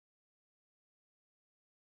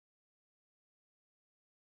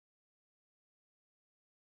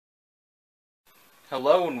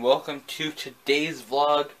Hello and welcome to today's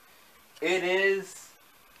vlog. It is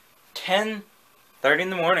 10:30 in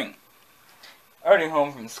the morning. Already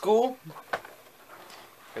home from school.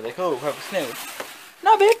 You're like, oh, have a snooze.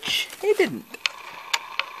 No, bitch, it didn't.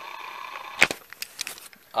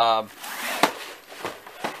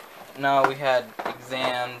 No, we had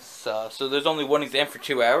exams, so there's only one exam for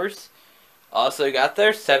 2 hours. So we got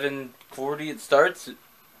there, 7:40 it starts.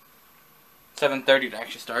 7:30 it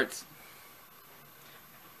actually starts.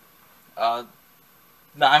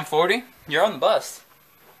 9:40, you're on the bus.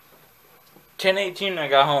 10:18 I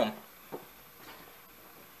got home.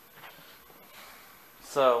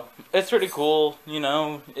 So, it's pretty cool, you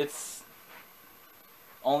know, it's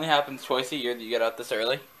only happens twice a year that you get out this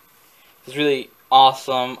early. It's really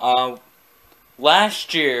awesome.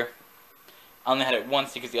 Last year, I only had it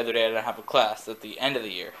once because the other day I didn't have a class at the end of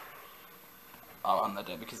the year. On that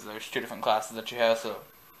day, because there's 2 different classes that you have, so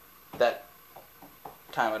that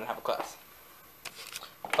time I didn't have a class.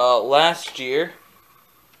 Last year,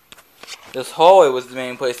 this hallway was the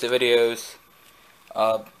main place to videos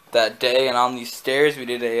that day, and on these stairs we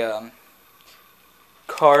did a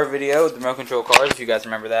car video with the remote control cars, if you guys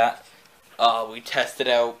remember that. We tested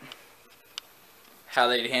out how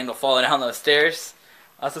they'd handle falling down those stairs.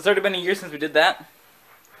 So it's already been a year since we did that.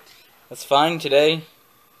 That's fine. Today,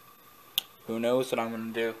 who knows what I'm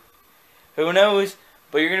going to do. Who knows?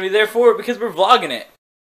 But you're going to be there for it because we're vlogging it.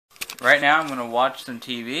 Right now I'm going to watch some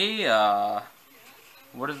TV.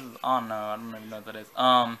 What is it on? No, I don't even know what that is.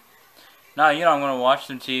 No, you know, I'm going to watch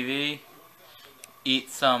some TV. Eat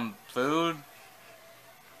some food.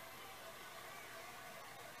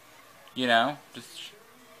 You know,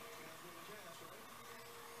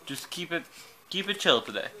 just keep it chill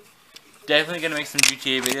today. Definitely gonna make some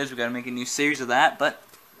GTA videos. We gotta make a new series of that, but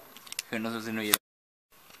who knows what's gonna be.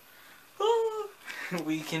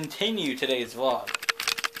 We continue today's vlog.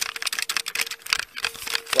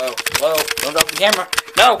 Whoa, whoa! Don't drop the camera!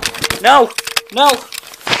 No, no, no!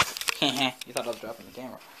 You thought I was dropping the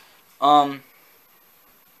camera.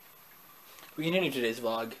 We continue today's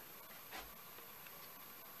vlog.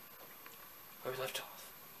 Where we left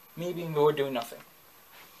off. Me being bored doing nothing.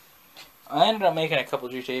 I ended up making a couple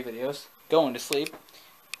GTA videos, going to sleep,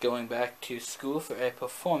 going back to school for a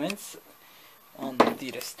performance on the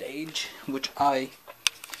theater stage, which I,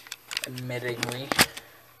 admittingly,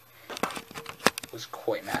 was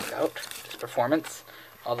quite mad about, this performance.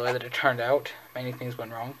 All the way that it turned out, many things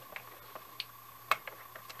went wrong.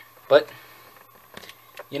 But,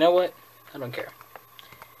 you know what? I don't care.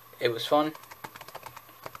 It was fun.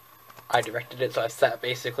 I directed it, so I sat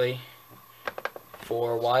basically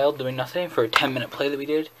for a while doing nothing for a 10-minute play that we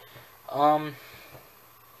did. You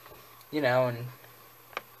know, and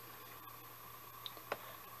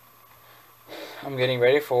I'm getting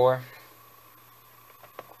ready for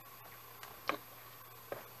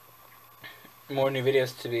more new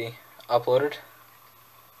videos to be uploaded.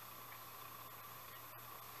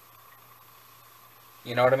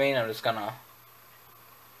 You know what I mean? I'm just gonna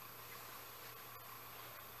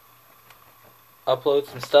upload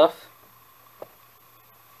some stuff,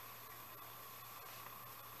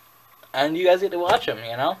 and you guys get to watch them,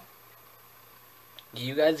 you know?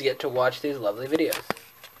 You guys get to watch these lovely videos.